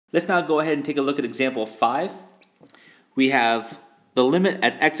Let's now go ahead and take a look at example 5. We have the limit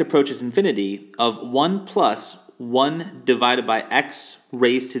as x approaches infinity of 1 plus 1 divided by x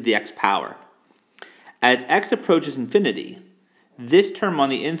raised to the x power. As x approaches infinity, this term on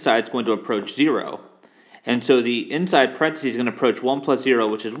the inside is going to approach 0. And so the inside parentheses is going to approach 1 plus 0,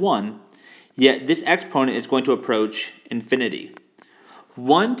 which is 1. Yet this exponent is going to approach infinity.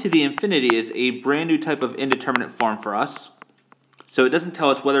 1 to the infinity is a brand new type of indeterminate form for us. So it doesn't tell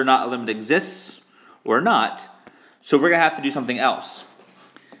us whether or not a limit exists or not. So we're going to have to do something else.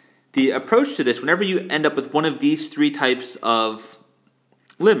 The approach to this, whenever you end up with one of these three types of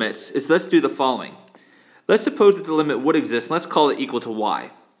limits, is let's do the following. Let's suppose that the limit would exist, and let's call it equal to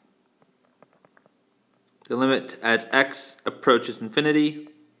y. The limit as x approaches infinity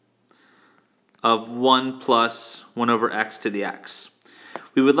of 1 plus 1 over x to the x.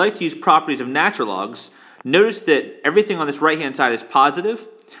 We would like to use properties of natural logs. Notice that everything on this right-hand side is positive,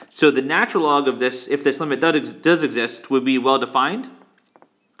 so the natural log of this, if this limit does exist, would be well defined.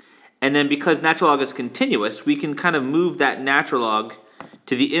 And then because natural log is continuous, we can kind of move that natural log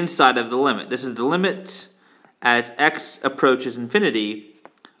to the inside of the limit. This is the limit as x approaches infinity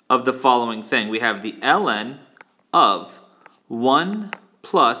of the following thing. We have the ln of 1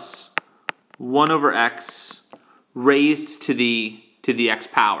 plus 1 over x raised to the x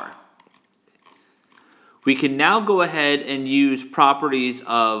power. We can now go ahead and use properties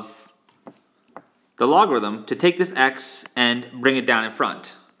of the logarithm to take this x and bring it down in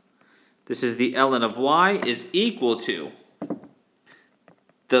front. This is the ln of y is equal to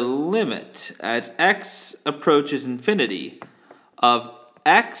the limit as x approaches infinity of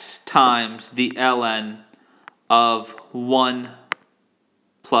x times the ln of 1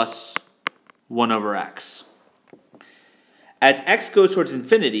 plus 1 over x. As x goes towards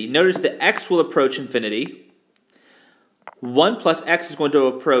infinity, notice that x will approach infinity. 1 plus x is going to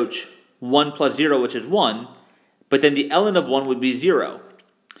approach 1 plus 0, which is 1, but then the ln of 1 would be 0.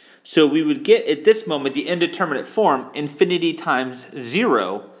 So we would get at this moment the indeterminate form infinity times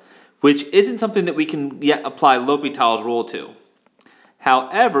 0, which isn't something that we can yet apply L'Hopital's rule to.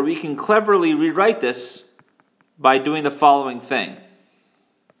 However, we can cleverly rewrite this by doing the following thing.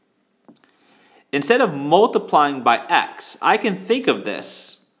 Instead of multiplying by x, I can think of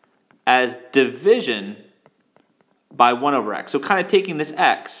this as division by 1 over x. So kind of taking this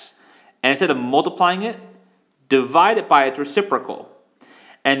x, and instead of multiplying it, divide it by its reciprocal.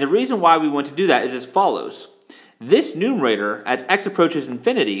 And the reason why we want to do that is as follows. This numerator, as x approaches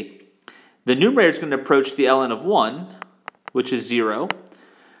infinity, the numerator is going to approach the ln of 1, which is 0.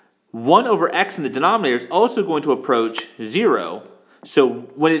 1 over x in the denominator is also going to approach 0. So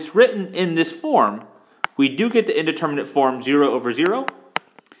when it's written in this form, we do get the indeterminate form 0 over 0,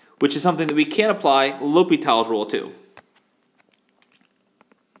 which is something that we can apply L'Hopital's rule to.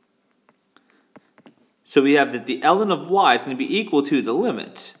 So we have that the ln of y is going to be equal to the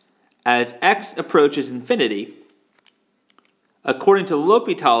limit as x approaches infinity. According to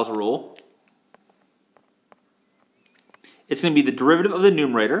L'Hopital's rule, it's going to be the derivative of the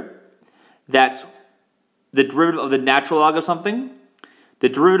numerator. That's the derivative of the natural log of something. The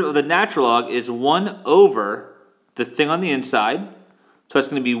derivative of the natural log is 1 over the thing on the inside. So it's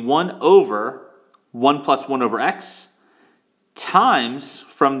going to be 1 over 1 plus 1 over x times,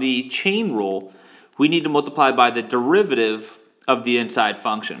 from the chain rule, we need to multiply by the derivative of the inside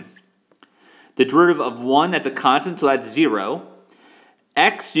function. The derivative of 1, that's a constant, so that's 0.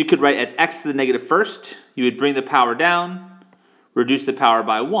 X you could write as x to the negative first. You would bring the power down, reduce the power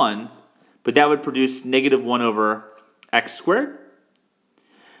by 1, but that would produce negative 1 over x squared.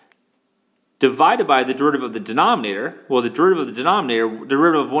 Divided by the derivative of the denominator. Well, the derivative of the denominator,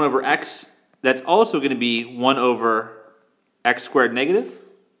 derivative of 1 over x, that's also going to be 1 over x squared negative,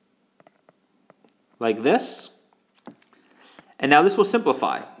 like this. And now this will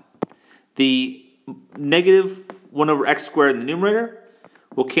simplify. The negative 1 over x squared in the numerator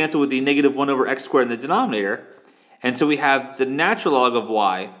will cancel with the negative 1 over x squared in the denominator. And so we have the natural log of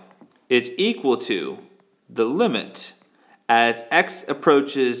y is equal to the limit as x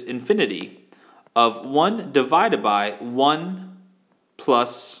approaches infinity of 1 divided by 1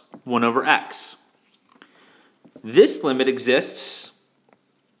 plus 1 over x. This limit exists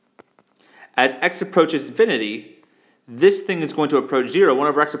as x approaches infinity. This thing is going to approach 0. 1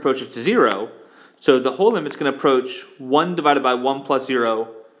 over x approaches to 0. So the whole limit is going to approach 1 divided by 1 plus 0,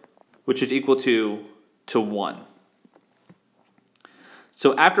 which is equal to 1.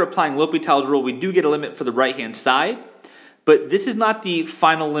 So after applying L'Hopital's rule, we do get a limit for the right-hand side. But this is not the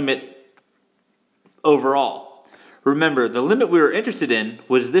final limit overall. Remember, the limit we were interested in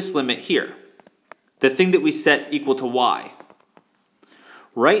was this limit here, the thing that we set equal to y.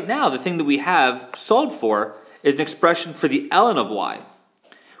 Right now, the thing that we have solved for is an expression for the ln of y.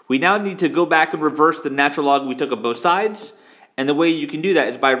 We now need to go back and reverse the natural log we took of both sides, and the way you can do that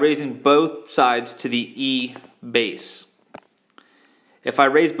is by raising both sides to the e base. If I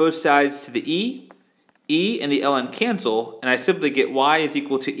raise both sides to the e and the ln cancel, and I simply get y is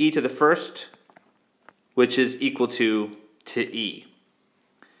equal to e to the first, which is equal to e.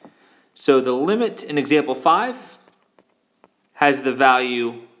 So the limit in example 5 has the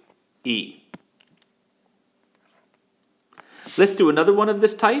value e. Let's do another one of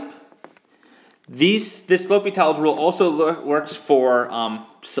this type. This L'Hopital's rule also works for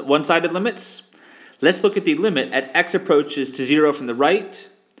one-sided limits. Let's look at the limit as x approaches to 0 from the right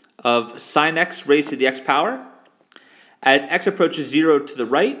of sine x raised to the x power. As x approaches 0 to the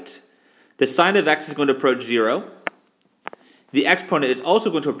right, the sine of x is going to approach 0. The exponent is also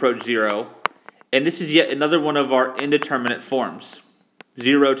going to approach 0, and this is yet another one of our indeterminate forms,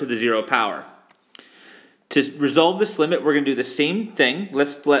 0 to the 0 power. To resolve this limit, we're going to do the same thing.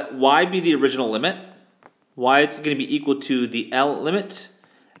 Let's let y be the original limit. Y is going to be equal to the L limit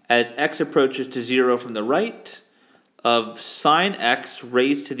as x approaches to 0 from the right of sine x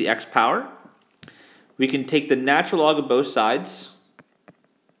raised to the x power. We can take the natural log of both sides.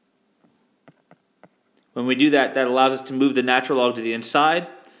 When we do that, that allows us to move the natural log to the inside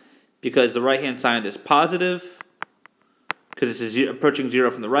because the right-hand side is positive, because this is approaching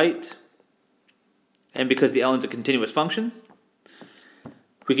 0 from the right, and because the ln is a continuous function.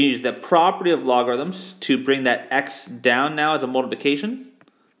 We can use the property of logarithms to bring that x down now as a multiplication.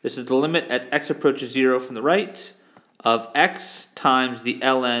 This is the limit as x approaches 0 from the right of x times the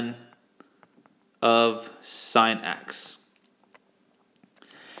ln of sine x.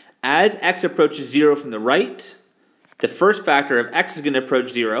 As x approaches 0 from the right, the first factor of x is going to approach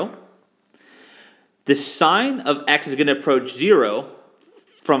 0. The sine of x is going to approach 0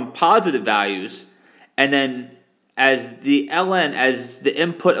 from positive values, and then as the ln, as the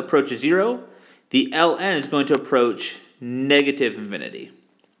input approaches 0, the ln is going to approach negative infinity.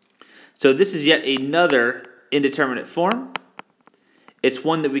 So this is yet another indeterminate form. It's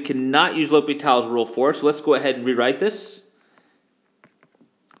one that we cannot use L'Hopital's rule for, so let's go ahead and rewrite this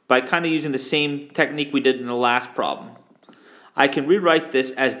by kind of using the same technique we did in the last problem. I can rewrite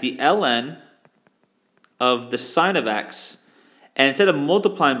this as the ln of the sine of x, and instead of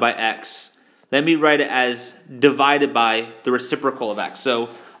multiplying by x, let me write it as divided by the reciprocal of x. So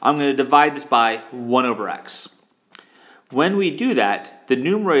I'm going to divide this by 1 over x. When we do that, the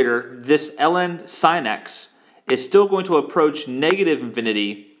numerator, this ln sine x, is still going to approach negative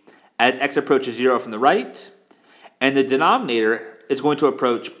infinity as x approaches 0 from the right, and the denominator is going to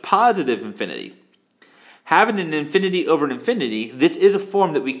approach positive infinity. Having an infinity over an infinity, this is a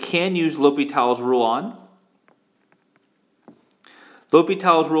form that we can use L'Hopital's rule on.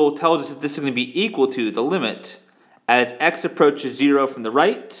 L'Hopital's rule tells us that this is going to be equal to the limit as x approaches 0 from the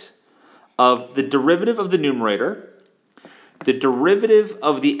right of the derivative of the numerator, the derivative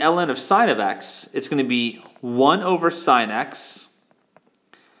of the ln of sine of x, it's going to be 1 over sine x,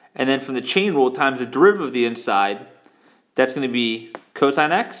 and then from the chain rule times the derivative of the inside, that's going to be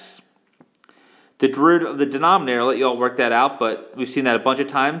cosine x. The derivative of the denominator, I'll let you all work that out, but we've seen that a bunch of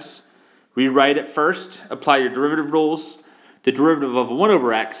times. Rewrite it first, apply your derivative rules. The derivative of 1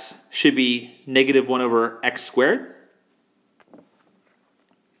 over x should be negative 1 over x squared.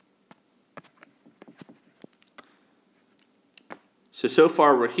 So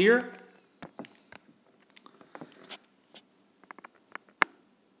far we're here.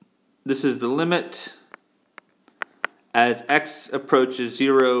 This is the limit as x approaches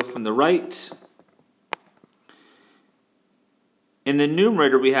 0 from the right. In the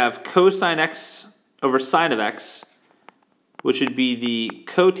numerator we have cosine x over sine of x, which would be the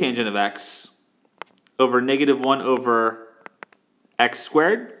cotangent of x over negative 1 over x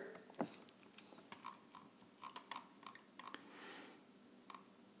squared.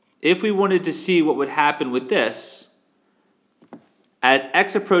 If we wanted to see what would happen with this, as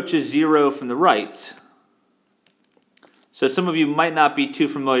x approaches 0 from the right, so some of you might not be too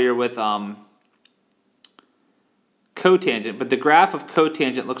familiar with cotangent, but the graph of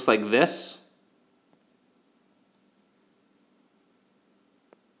cotangent looks like this.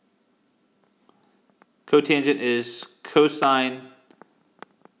 Cotangent is cosine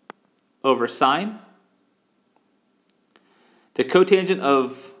over sine. The cotangent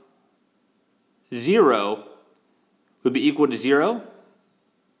of 0 would be equal to 0.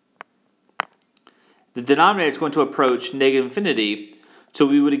 The denominator is going to approach negative infinity, so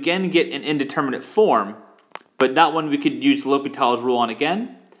we would again get an indeterminate form, but not one we could use L'Hopital's rule on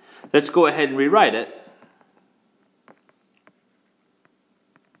again. Let's go ahead and rewrite it.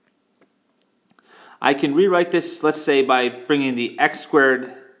 I can rewrite this, let's say, by bringing the x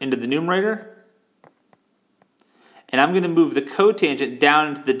squared into the numerator. And I'm going to move the cotangent down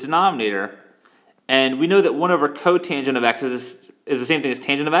into the denominator. And we know that 1 over cotangent of x is the same thing as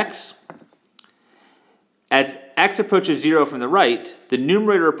tangent of x. As x approaches 0 from the right, the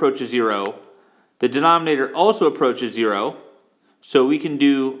numerator approaches 0. The denominator also approaches 0. So we can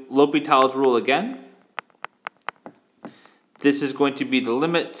do L'Hopital's rule again. This is going to be the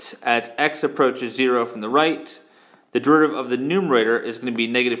limit as x approaches 0 from the right. The derivative of the numerator is going to be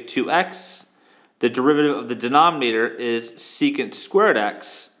negative 2x. The derivative of the denominator is secant squared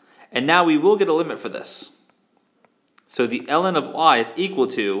x. And now we will get a limit for this. So the ln of y is equal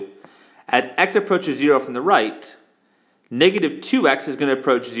to, as x approaches 0 from the right, negative 2x is going to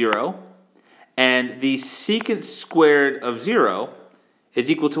approach 0. And the secant squared of 0 is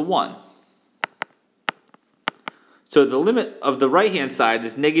equal to 1. So the limit of the right-hand side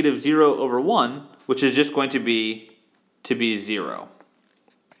is negative 0 over 1, which is just going to be 0.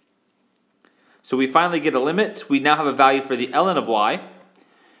 So we finally get a limit. We now have a value for the ln of y.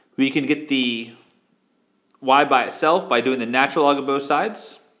 We can get the y by itself by doing the natural log of both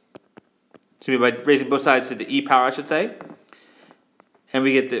sides. So by raising both sides to the e power, I should say. And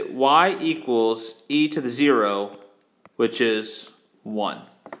we get that y equals e to the 0, which is 1.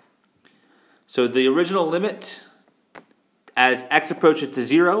 So the original limit as x approaches to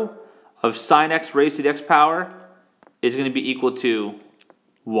 0 of sine x raised to the x power is going to be equal to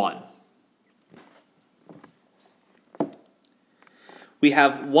 1. We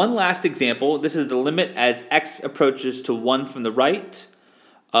have one last example. This is the limit as x approaches to 1 from the right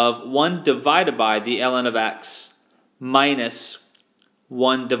of 1 divided by the ln of x minus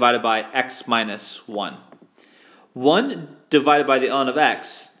 1 divided by x minus 1. 1 divided by the ln of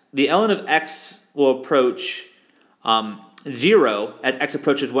x. The ln of x will approach 0 as x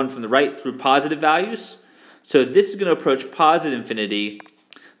approaches 1 from the right through positive values. So this is going to approach positive infinity.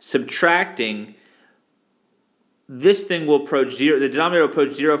 Subtracting, this thing will approach 0. The denominator will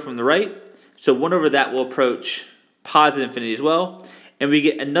approach 0 from the right. So 1 over that will approach positive infinity as well. And we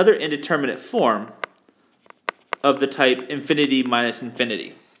get another indeterminate form of the type infinity minus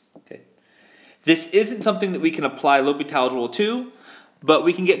infinity. Okay. This isn't something that we can apply L'Hopital's rule to, but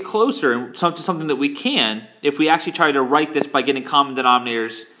we can get closer to something that we can if we actually try to write this by getting common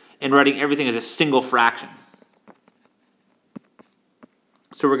denominators and writing everything as a single fraction.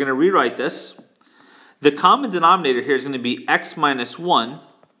 So we're going to rewrite this. The common denominator here is going to be x minus 1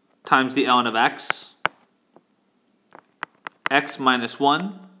 times the ln of x. X minus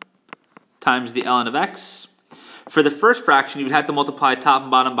 1 times the ln of x. For the first fraction, you would have to multiply top and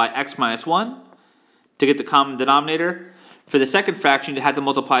bottom by x minus 1 to get the common denominator. For the second fraction, you had to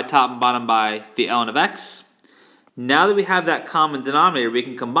multiply top and bottom by the ln of x. Now that we have that common denominator, we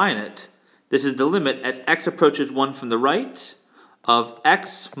can combine it. This is the limit as x approaches 1 from the right of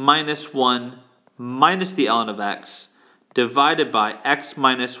x minus 1 minus the ln of x divided by x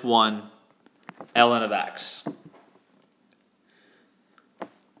minus 1 ln of x.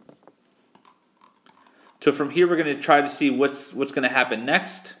 So from here, we're going to try to see what's going to happen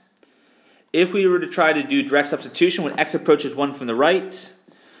next. If we were to try to do direct substitution when x approaches 1 from the right,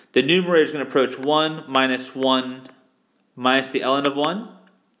 the numerator is going to approach 1 minus the ln of 1.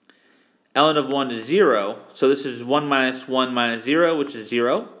 Ln of 1 is 0, so this is 1 minus 0, which is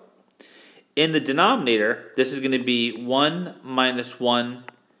 0. In the denominator, this is going to be 1 minus 1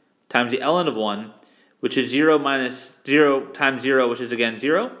 times the ln of 1, which is 0 minus 0 times 0, which is again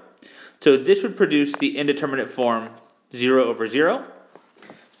 0. So this would produce the indeterminate form 0 over 0.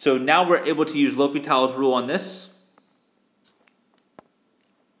 So now we're able to use L'Hopital's rule on this.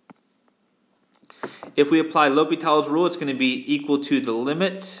 If we apply L'Hopital's rule, it's going to be equal to the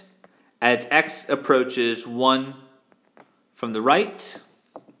limit as x approaches 1 from the right.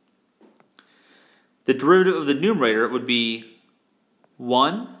 The derivative of the numerator would be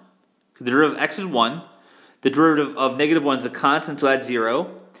 1. The derivative of x is 1. The derivative of negative 1 is a constant, so that's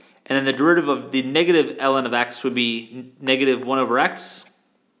 0. And then the derivative of the negative ln of x would be negative 1 over x.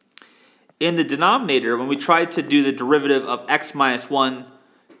 In the denominator, when we try to do the derivative of x minus 1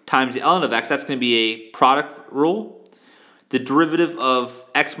 times the ln of x, that's going to be a product rule. The derivative of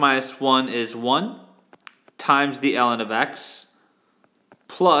x minus 1 is 1 times the ln of x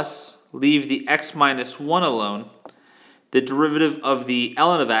plus, leave the x minus 1 alone. The derivative of the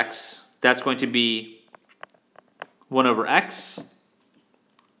ln of x, that's going to be 1 over x.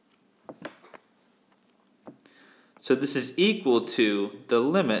 So this is equal to the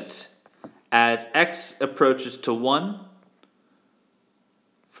limit as x approaches to 1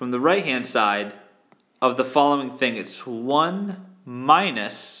 from the right-hand side of the following thing. It's 1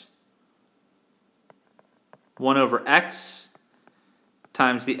 minus 1 over x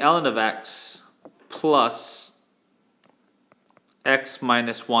times the ln of x plus x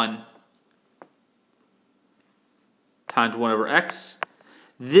minus 1 times 1 over x.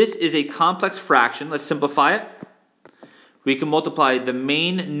 This is a complex fraction. Let's simplify it. We can multiply the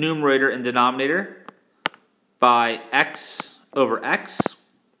main numerator and denominator by x over x,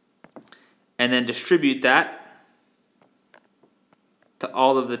 and then distribute that to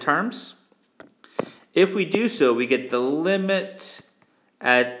all of the terms. If we do so, we get the limit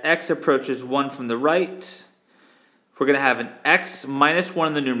as x approaches 1 from the right. We're going to have an x minus 1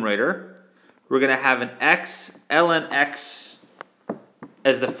 in the numerator. We're going to have an x ln x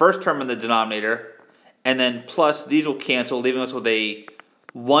as the first term in the denominator, and then plus these will cancel, leaving us with a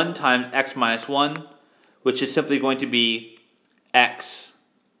 1 times x minus 1, which is simply going to be x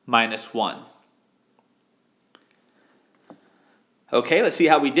minus 1. Okay, let's see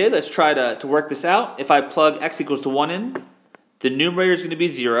how we did. Let's try to work this out. If I plug x equals to 1 in, the numerator is going to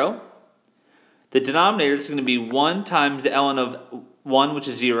be 0. The denominator is going to be 1 times the ln of 1, which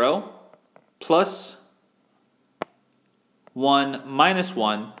is 0, plus 1 minus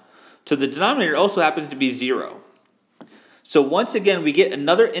 1. So the denominator also happens to be 0. So once again, we get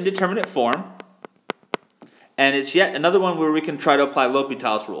another indeterminate form, and it's yet another one where we can try to apply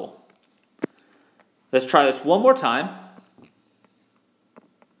L'Hopital's rule. Let's try this one more time.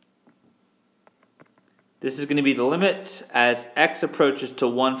 This is going to be the limit as x approaches to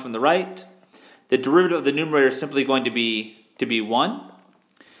 1 from the right. The derivative of the numerator is simply going to be 1.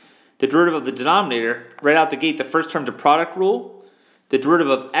 The derivative of the denominator, right out the gate, the first term's a product rule. The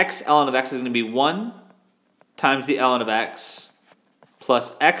derivative of x ln of x is going to be 1 times the ln of x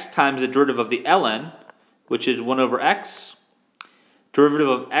plus x times the derivative of the ln, which is 1 over x. Derivative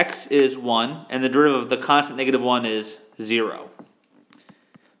of x is 1, and the derivative of the constant negative 1 is 0.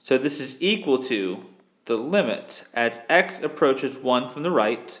 So this is equal to the limit as x approaches 1 from the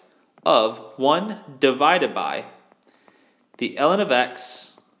right of 1 divided by the ln of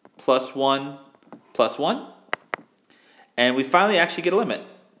x plus 1 plus 1. And we finally actually get a limit.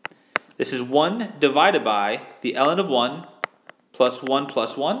 This is 1 divided by the ln of 1 plus 1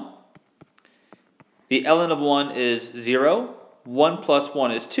 plus 1. The ln of 1 is 0. 1 plus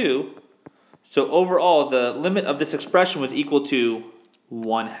 1 is 2. So overall, the limit of this expression was equal to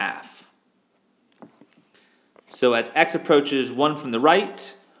 1/2. So as x approaches 1 from the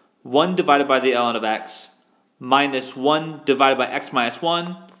right, 1 divided by the ln of x minus 1 divided by x minus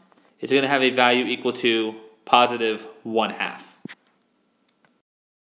 1 is going to have a value equal to positive 1/2.